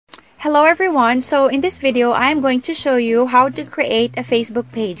Hello everyone! So in this video, I'm going to show you how to create a Facebook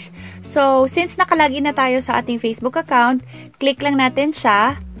page. So since nakalagin na tayo sa ating Facebook account, click lang natin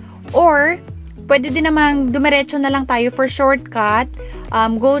siya. Or pwede din namang dumiretso na lang tayo for shortcut.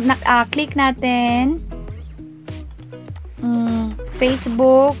 Click natin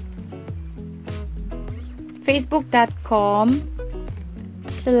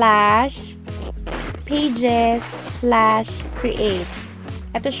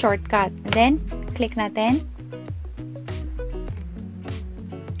Ito shortcut. And then, click natin.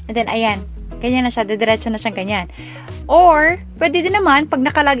 And then, ayan. Ganyan na siya. Didiretso na siyang ganyan. Or, pwede din naman, pag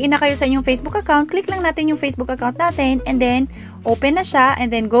nakalagin na kayo sa inyong Facebook account, click lang natin yung Facebook account natin. And then, open na siya.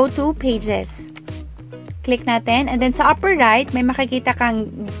 And then, go to pages. Click natin. And then, sa upper right, may makikita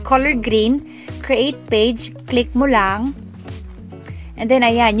kang color green. Create page. Click mo lang. And then,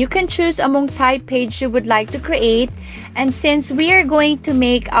 ayan, you can choose among type page you would like to create. And since we are going to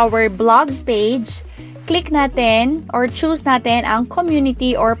make our blog page, click natin or choose natin ang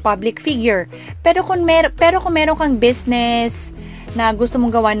community or public figure. Pero kung meron kang business na gusto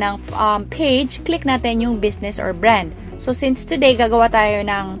mong gawa ng page, click natin yung business or brand. So, since today, gagawa tayo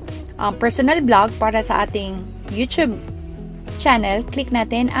ng personal blog para sa ating YouTube channel, click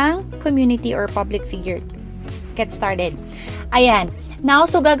natin ang community or public figure. Get started. Ayan. Now,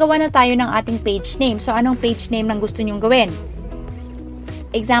 so gagawa na tayo ng ating page name. So, anong page name lang gusto nyong gawin?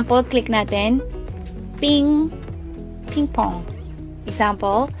 Example, click natin. Ping pong.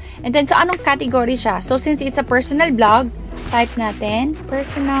 Example. And then, so anong category siya? So, since it's a personal blog, type natin.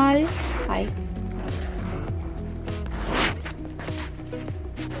 Personal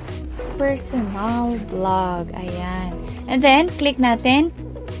blog. Ayan. And then, click natin.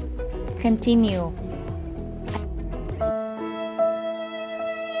 Continue.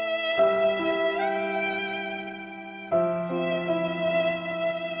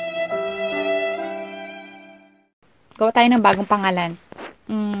 Gawa tayo ng bagong pangalan.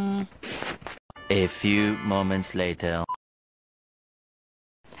 A few moments later.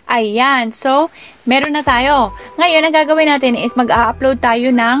 Ayan. So, meron na tayo. Ngayon, ang gagawin natin is mag-upload tayo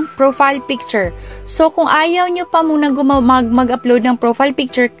ng profile picture. So, kung ayaw nyo pa muna mag-upload ng profile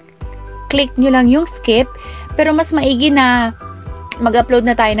picture, click nyo lang yung skip. Pero mas maigi na mag-upload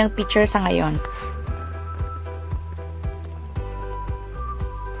na tayo ng picture sa ngayon.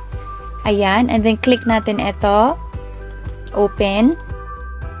 Ayan. And then, click natin ito. Open.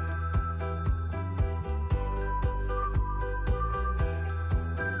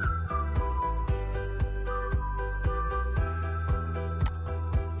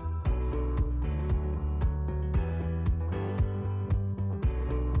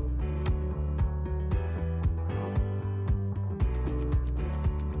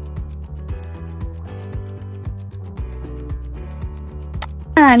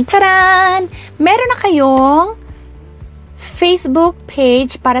 Taran! Meron na kayong Facebook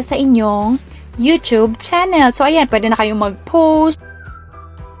page para sa inyong YouTube channel. So, ayan, pwede na kayong mag-post.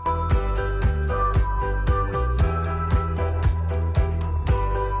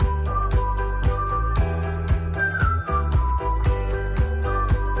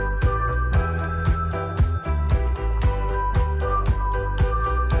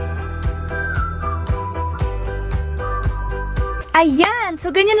 Ayan!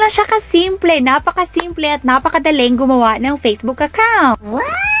 So, ganyan lang siya kasimple. Napakasimple at napakadaling gumawa ng Facebook account. What?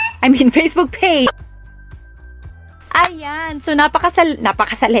 I mean, Facebook page. Ayan! So,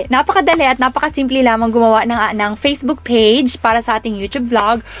 napakadali at napakasimple lamang gumawa ng Facebook page para sa ating YouTube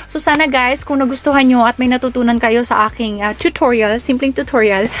vlog. So, sana guys, kung nagustuhan nyo at may natutunan kayo sa aking tutorial, simpleng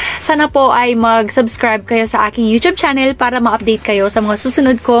tutorial, sana po ay mag-subscribe kayo sa aking YouTube channel para ma-update kayo sa mga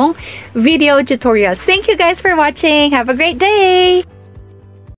susunod kong video tutorials. Thank you guys for watching! Have a great day!